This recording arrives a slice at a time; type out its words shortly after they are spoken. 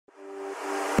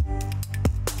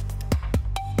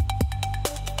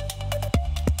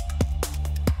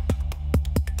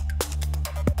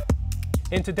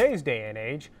In today's day and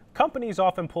age, companies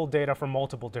often pull data from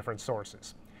multiple different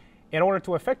sources. In order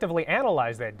to effectively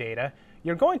analyze that data,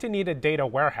 you're going to need a data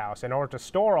warehouse in order to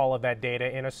store all of that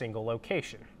data in a single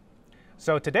location.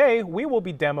 So today, we will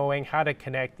be demoing how to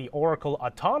connect the Oracle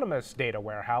Autonomous Data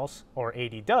Warehouse, or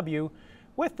ADW,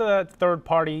 with the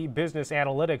third-party business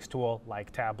analytics tool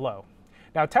like Tableau.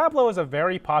 Now, Tableau is a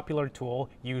very popular tool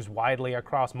used widely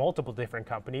across multiple different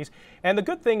companies, and the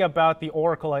good thing about the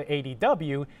Oracle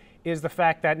ADW is the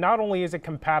fact that not only is it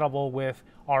compatible with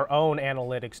our own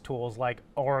analytics tools like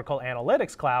Oracle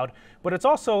Analytics Cloud, but it's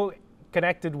also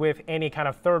connected with any kind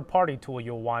of third-party tool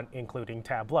you'll want, including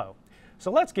Tableau.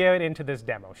 So let's get into this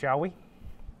demo, shall we?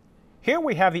 Here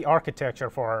we have the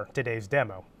architecture for today's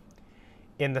demo.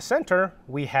 In the center,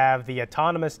 we have the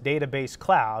Autonomous Database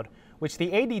Cloud, which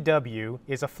the ADW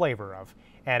is a flavor of.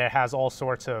 And it has all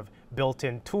sorts of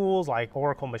built-in tools like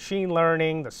Oracle Machine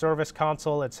Learning, the Service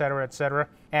Console, etc., etc.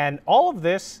 And all of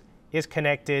this is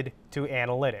connected to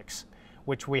analytics,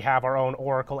 which we have our own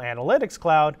Oracle Analytics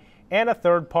Cloud and a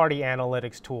third-party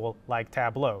analytics tool like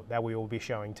Tableau that we will be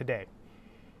showing today.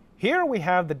 Here we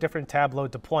have the different Tableau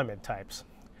deployment types.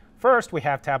 First, we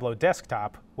have Tableau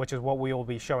Desktop, which is what we will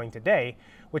be showing today,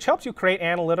 which helps you create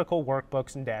analytical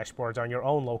workbooks and dashboards on your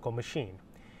own local machine.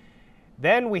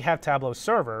 Then we have Tableau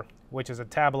Server, which is a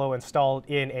Tableau installed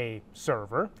in a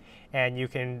server, and you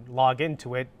can log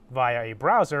into it via a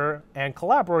browser and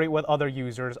collaborate with other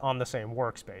users on the same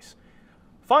workspace.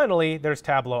 Finally, there's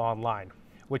Tableau Online,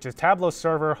 which is Tableau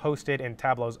Server hosted in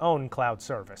Tableau's own cloud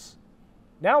service.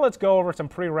 Now let's go over some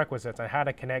prerequisites on how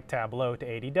to connect Tableau to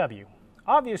ADW.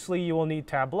 Obviously, you will need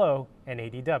Tableau and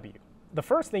ADW. The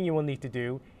first thing you will need to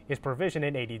do is provision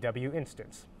an ADW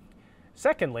instance.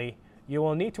 Secondly, you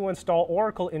will need to install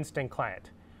Oracle Instant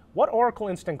Client. What Oracle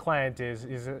Instant Client is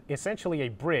essentially a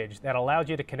bridge that allows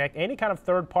you to connect any kind of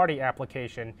third-party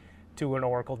application to an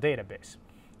Oracle database.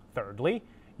 Thirdly,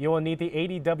 you will need the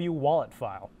ADW wallet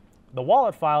file. The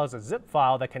wallet file is a zip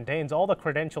file that contains all the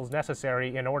credentials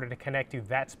necessary in order to connect to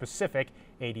that specific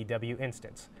ADW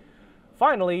instance.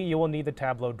 Finally, you will need the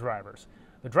Tableau drivers.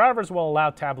 The drivers will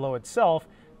allow Tableau itself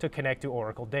to connect to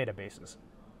Oracle databases.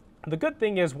 The good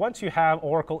thing is, once you have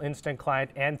Oracle Instant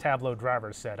Client and Tableau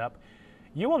drivers set up,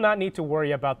 you will not need to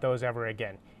worry about those ever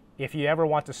again. If you ever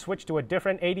want to switch to a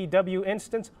different ADW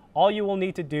instance, all you will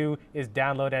need to do is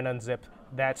download and unzip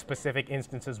that specific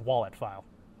instance's wallet file.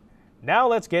 Now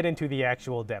let's get into the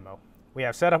actual demo. We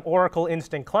have set up Oracle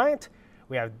Instant Client,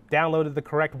 we have downloaded the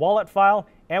correct wallet file,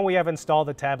 and we have installed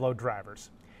the Tableau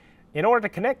drivers. In order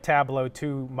to connect Tableau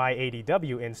to my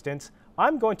ADW instance,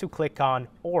 I'm going to click on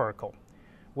Oracle,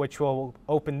 which will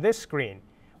open this screen.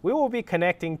 We will be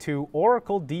connecting to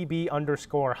Oracle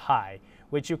DB_hi,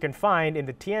 which you can find in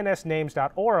the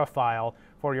tnsnames.ora file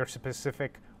for your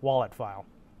specific wallet file.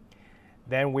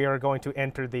 Then we are going to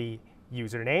enter the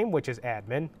username, which is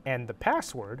admin, and the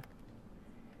password,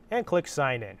 and click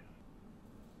Sign In.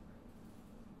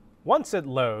 Once it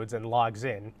loads and logs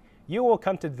in, you will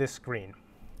come to this screen.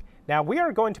 Now we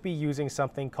are going to be using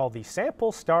something called the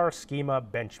Sample Star Schema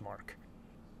Benchmark.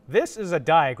 This is a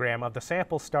diagram of the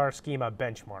Sample Star Schema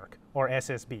Benchmark, or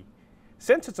SSB.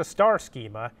 Since it's a star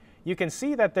schema, you can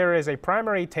see that there is a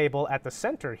primary table at the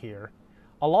center here,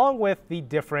 along with the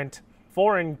different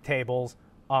foreign tables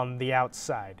on the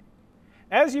outside.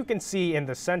 As you can see in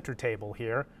the center table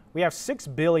here, we have 6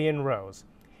 billion rows.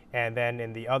 And then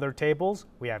in the other tables,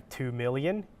 we have 2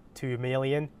 million, 2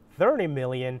 million, 30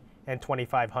 million, and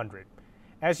 2,500.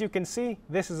 As you can see,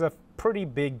 this is a pretty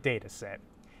big data set.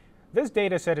 This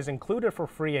data set is included for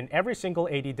free in every single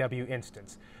ADW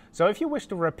instance. So if you wish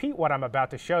to repeat what I'm about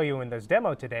to show you in this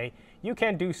demo today, you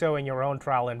can do so in your own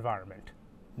trial environment.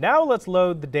 Now let's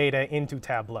load the data into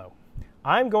Tableau.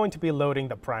 I'm going to be loading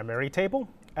the primary table,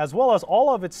 as well as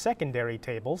all of its secondary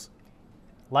tables,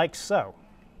 like so.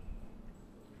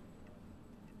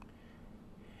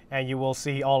 And you will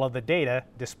see all of the data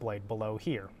displayed below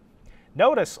here.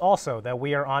 Notice also that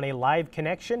we are on a live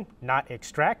connection, not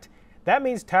extract. That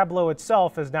means Tableau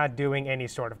itself is not doing any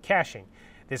sort of caching.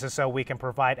 This is so we can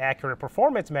provide accurate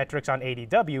performance metrics on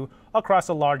ADW across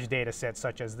a large data set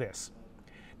such as this.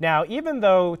 Now, even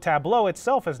though Tableau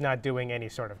itself is not doing any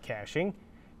sort of caching,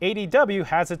 ADW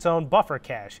has its own buffer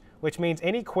cache, which means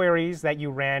any queries that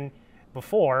you ran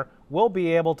before will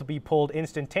be able to be pulled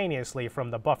instantaneously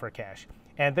from the buffer cache.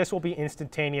 And this will be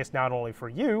instantaneous not only for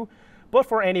you, but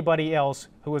for anybody else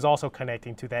who is also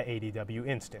connecting to that ADW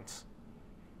instance.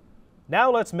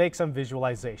 Now let's make some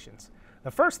visualizations.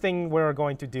 The first thing we're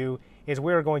going to do is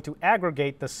we're going to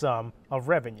aggregate the sum of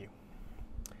revenue.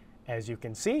 As you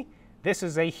can see, this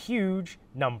is a huge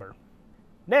number.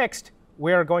 Next,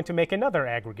 we're going to make another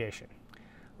aggregation.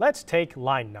 Let's take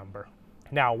line number.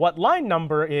 Now, what line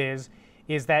number is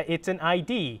that it's an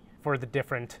ID for the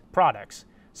different products.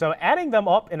 So adding them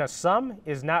up in a sum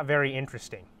is not very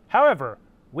interesting. However,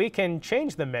 we can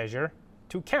change the measure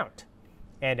to count.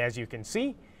 And as you can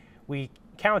see, we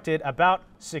counted about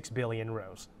 6 billion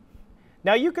rows.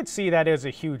 Now you could see that is a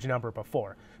huge number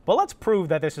before, but let's prove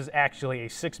that this is actually a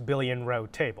 6 billion row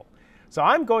table. So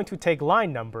I'm going to take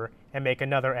line number and make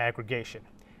another aggregation.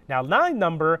 Now line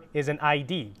number is an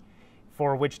ID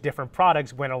for which different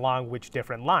products went along which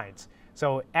different lines.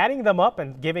 So adding them up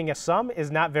and giving a sum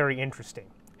is not very interesting.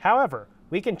 However,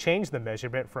 we can change the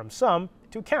measurement from sum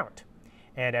to count.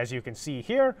 And as you can see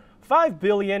here,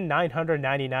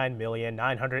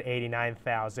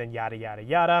 5,999,989,000 yada yada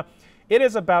yada. It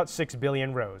is about 6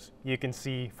 billion rows. You can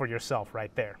see for yourself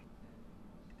right there.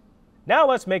 Now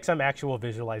let's make some actual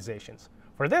visualizations.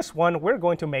 For this one, we're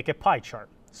going to make a pie chart.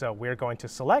 So we're going to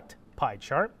select pie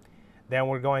chart. Then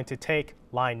we're going to take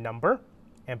line number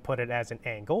and put it as an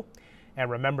angle.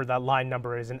 And remember that line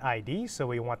number is an ID, so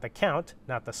we want the count,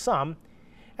 not the sum.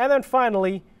 And then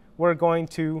finally, we're going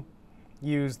to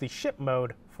use the ship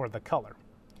mode for the color.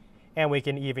 And we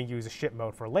can even use a ship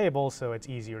mode for labels, so it's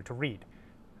easier to read.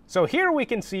 So here we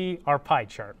can see our pie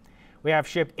chart. We have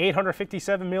shipped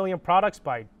 857 million products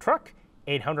by truck,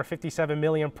 857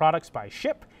 million products by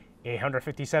ship,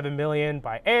 857 million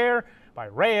by air, by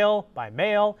rail, by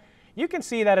mail. You can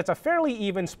see that it's a fairly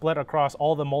even split across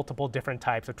all the multiple different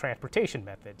types of transportation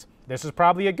methods. This is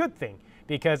probably a good thing,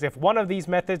 because if one of these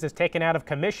methods is taken out of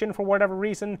commission for whatever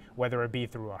reason, whether it be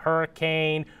through a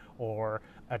hurricane or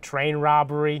a train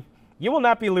robbery, you will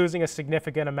not be losing a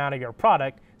significant amount of your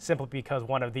product simply because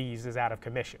one of these is out of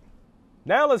commission.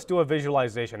 Now let's do a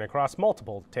visualization across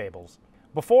multiple tables.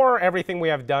 Before, everything we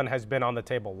have done has been on the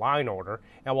table line order,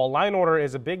 and while line order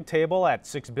is a big table at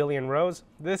 6 billion rows,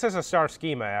 this is a star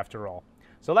schema after all.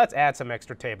 So let's add some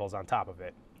extra tables on top of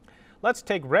it. Let's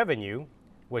take revenue,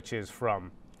 which is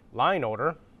from line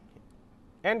order,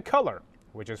 and color,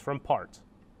 which is from parts.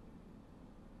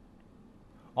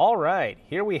 All right,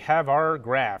 here we have our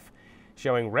graph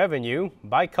showing revenue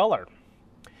by color.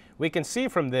 We can see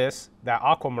from this that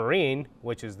aquamarine,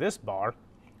 which is this bar,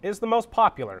 is the most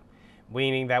popular,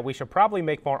 meaning that we should probably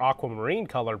make more aquamarine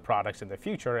colored products in the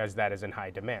future, as that is in high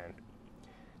demand.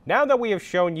 Now that we have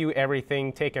shown you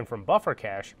everything taken from buffer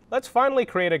cache, let's finally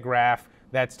create a graph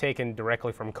that's taken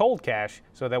directly from cold cache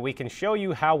so that we can show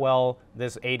you how well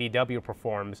this ADW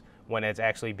performs when it's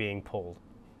actually being pulled.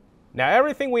 Now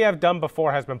everything we have done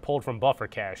before has been pulled from buffer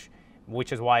cache,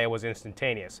 which is why it was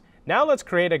instantaneous. Now let's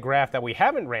create a graph that we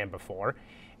haven't ran before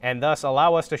and thus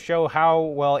allow us to show how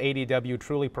well ADW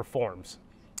truly performs.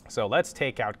 So let's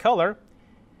take out color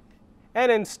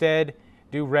and instead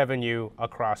do revenue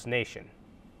across nation.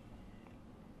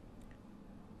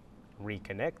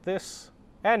 Reconnect this,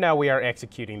 and now we are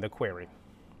executing the query.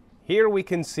 Here we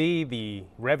can see the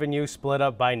revenue split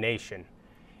up by nation.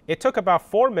 It took about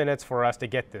 4 minutes for us to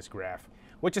get this graph,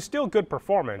 which is still good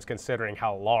performance considering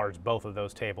how large both of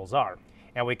those tables are.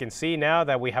 And we can see now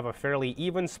that we have a fairly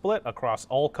even split across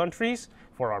all countries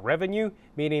for our revenue,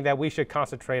 meaning that we should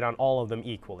concentrate on all of them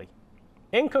equally.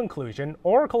 In conclusion,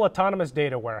 Oracle Autonomous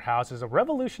Data Warehouse is a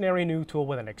revolutionary new tool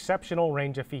with an exceptional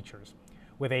range of features.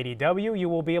 With ADW, you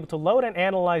will be able to load and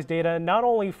analyze data not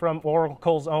only from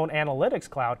Oracle's own analytics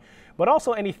cloud, but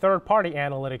also any third-party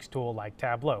analytics tool like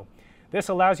Tableau. This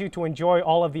allows you to enjoy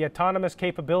all of the autonomous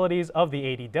capabilities of the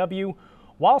ADW,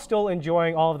 while still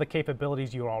enjoying all of the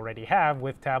capabilities you already have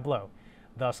with Tableau,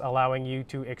 thus allowing you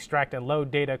to extract and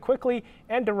load data quickly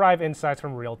and derive insights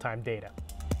from real-time data.